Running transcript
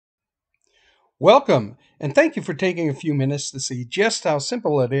Welcome, and thank you for taking a few minutes to see just how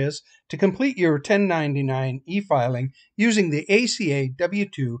simple it is to complete your 1099 e-filing using the ACA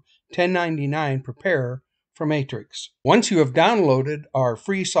W-2 1099 Preparer from Aatrix. Once you have downloaded our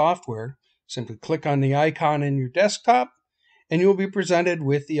free software, simply click on the icon in your desktop, and you'll be presented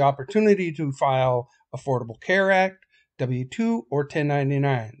with the opportunity to file Affordable Care Act, W-2, or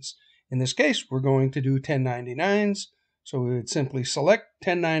 1099s. In this case, we're going to do 1099s, so we would simply select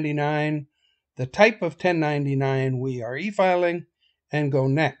 1099, the type of 1099 we are e-filing, and go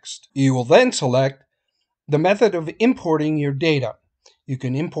next. You will then select the method of importing your data. You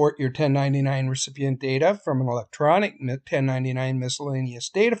can import your 1099 recipient data from an electronic 1099 miscellaneous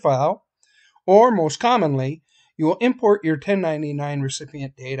data file, or most commonly, you will import your 1099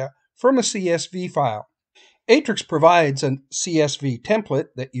 recipient data from a CSV file. Aatrix provides a CSV template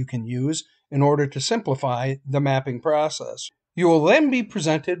that you can use in order to simplify the mapping process. You will then be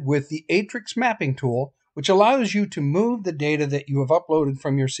presented with the Aatrix mapping tool, which allows you to move the data that you have uploaded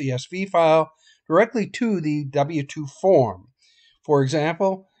from your CSV file directly to the W-2 form. For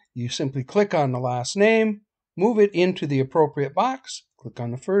example, you simply click on the last name, move it into the appropriate box, click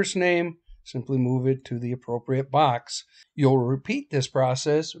on the first name, simply move it to the appropriate box. You'll repeat this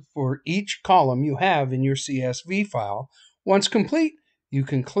process for each column you have in your CSV file. Once complete, you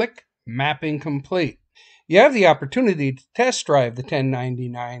can click Mapping Complete. You have the opportunity to test drive the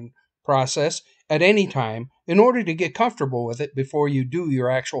 1099 process at any time in order to get comfortable with it before you do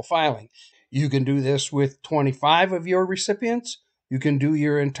your actual filing. You can do this with 25 of your recipients. You can do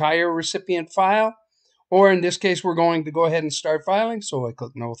your entire recipient file, or in this case, we're going to go ahead and start filing, so I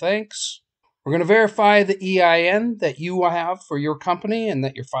click No Thanks. We're going to verify the EIN that you have for your company and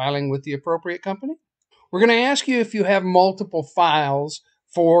that you're filing with the appropriate company. We're going to ask you if you have multiple files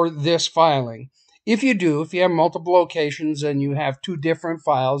for this filing. If you do, if you have multiple locations and you have two different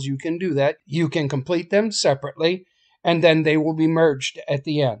files, you can do that. You can complete them separately, and then they will be merged at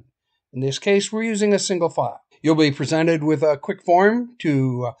the end. In this case, we're using a single file. You'll be presented with a quick form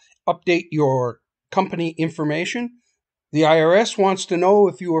to update your company information. The IRS wants to know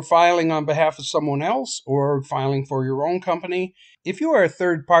if you are filing on behalf of someone else or filing for your own company. If you are a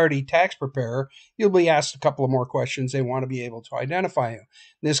third-party tax preparer, you'll be asked a couple of more questions. They want to be able to identify you.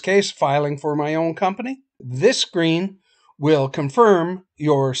 In this case, filing for my own company. This screen will confirm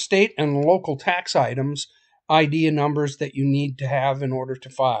your state and local tax items, ID and numbers that you need to have in order to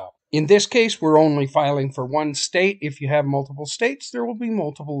file. In this case, we're only filing for one state. If you have multiple states, there will be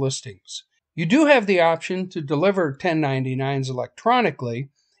multiple listings. You do have the option to deliver 1099s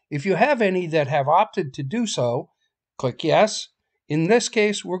electronically. If you have any that have opted to do so, click Yes. In this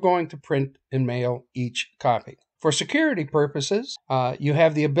case, we're going to print and mail each copy. For security purposes, you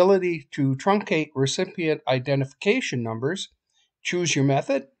have the ability to truncate recipient identification numbers. Choose your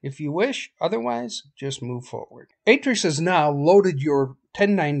method if you wish. Otherwise, just move forward. Aatrix has now loaded your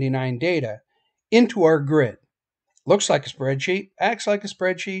 1099 data into our grid. Looks like a spreadsheet, acts like a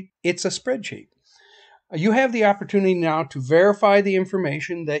spreadsheet, it's a spreadsheet. You have the opportunity now to verify the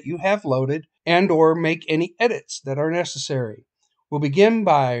information that you have loaded and or make any edits that are necessary. We'll begin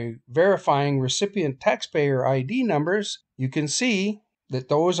by verifying recipient taxpayer ID numbers. You can see that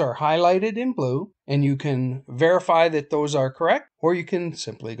those are highlighted in blue, and you can verify that those are correct, or you can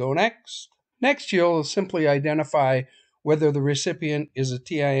simply go next. Next, you'll simply identify whether the recipient is a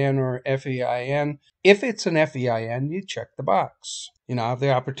TIN or FEIN. If it's an FEIN, you check the box. You now have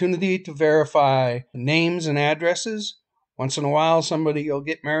the opportunity to verify names and addresses. Once in a while, somebody will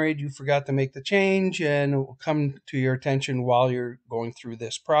get married, you forgot to make the change, and it will come to your attention while you're going through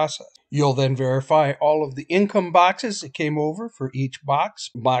this process. You'll then verify all of the income boxes that came over for each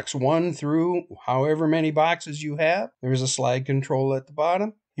box, box 1 through however many boxes you have. There's a slide control at the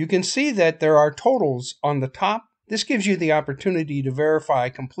bottom. You can see that there are totals on the top. This gives you the opportunity to verify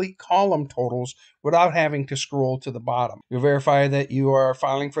complete column totals without having to scroll to the bottom. You'll verify that you are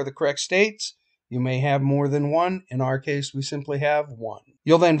filing for the correct states. You may have more than one. In our case, we simply have one.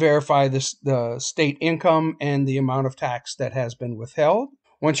 You'll then verify the state income and the amount of tax that has been withheld.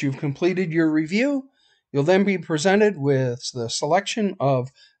 Once you've completed your review, you'll then be presented with the selection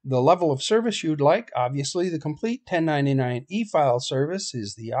of the level of service you'd like. Obviously, the complete 1099 e-file service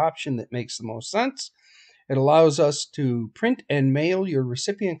is the option that makes the most sense. It allows us to print and mail your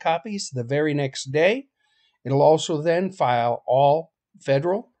recipient copies the very next day. It'll also then file all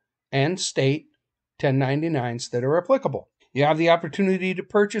federal and state 1099s that are applicable. You have the opportunity to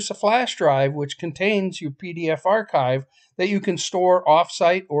purchase a flash drive which contains your PDF archive that you can store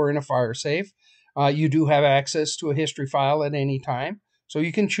off-site or in a fire safe. You do have access to a history file at any time, so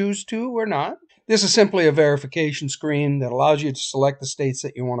you can choose to or not. This is simply a verification screen that allows you to select the states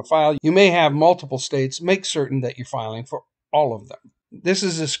that you want to file. You may have multiple states. Make certain that you're filing for all of them. This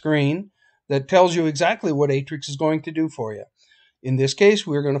is a screen that tells you exactly what Aatrix is going to do for you. In this case,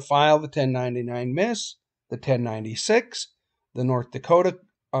 we're going to file the 1099 MIS, the 1096, the North Dakota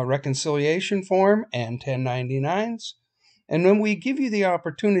reconciliation form, and 1099s. And then we give you the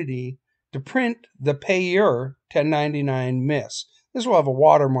opportunity to print the payer 1099 MIS. This will have a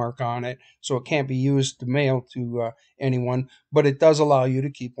watermark on it, so it can't be used to mail to anyone, but it does allow you to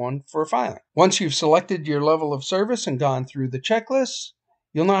keep one for filing. Once you've selected your level of service and gone through the checklist,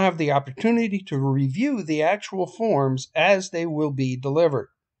 you'll now have the opportunity to review the actual forms as they will be delivered.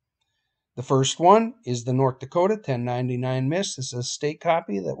 The first one is the North Dakota 1099 MIS. This is a state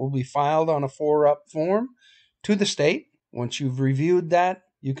copy that will be filed on a 4-up form to the state. Once you've reviewed that,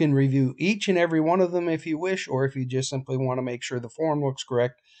 you can review each and every one of them if you wish, or if you just simply want to make sure the form looks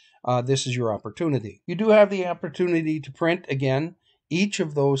correct, this is your opportunity. You do have the opportunity to print, again, each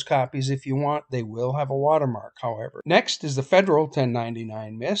of those copies if you want. They will have a watermark, however. Next is the Federal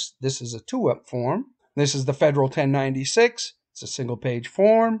 1099 MIS. This is a 2-up form. This is the Federal 1096. It's a single-page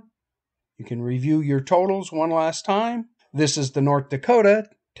form. You can review your totals one last time. This is the North Dakota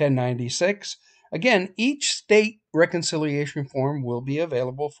 1096. Again, each state reconciliation form will be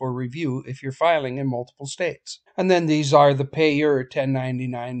available for review if you're filing in multiple states. And then these are the payer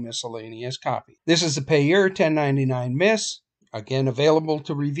 1099 miscellaneous copy. This is the payer 1099 MIS, again available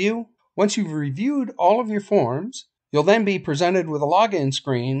to review. Once you've reviewed all of your forms, you'll then be presented with a login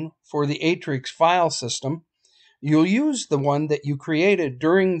screen for the Aatrix file system. You'll use the one that you created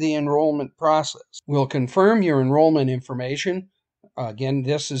during the enrollment process. We'll confirm your enrollment information. Again,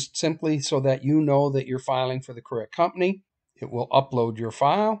 this is simply so that you know that you're filing for the correct company. It will upload your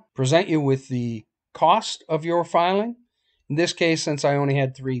file, present you with the cost of your filing. In this case, since I only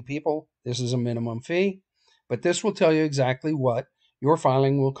had 3 people, this is a minimum fee, but this will tell you exactly what your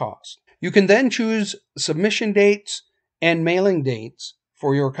filing will cost. You can then choose submission dates and mailing dates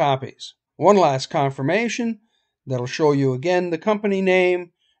for your copies. One last confirmation that'll show you again the company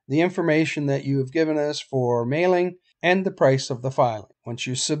name, the information that you have given us for mailing, and the price of the filing. Once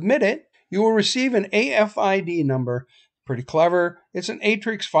you submit it, you will receive an AFID number. Pretty clever. It's an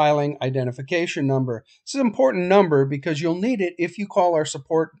Aatrix filing identification number. It's an important number because you'll need it if you call our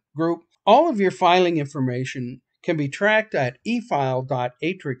support group. All of your filing information can be tracked at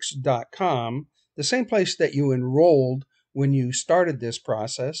efile.aatrix.com, the same place that you enrolled when you started this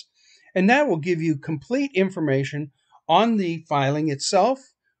process. And that will give you complete information on the filing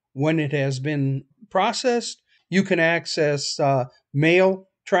itself, when it has been processed. You can access mail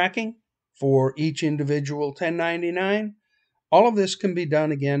tracking for each individual 1099. All of this can be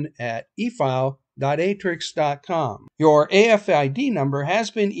done again at efile.aatrix.com. Your AFID number has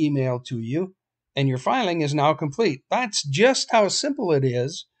been emailed to you, and your filing is now complete. That's just how simple it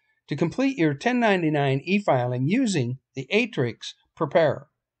is to complete your 1099 e-filing using the Aatrix Preparer.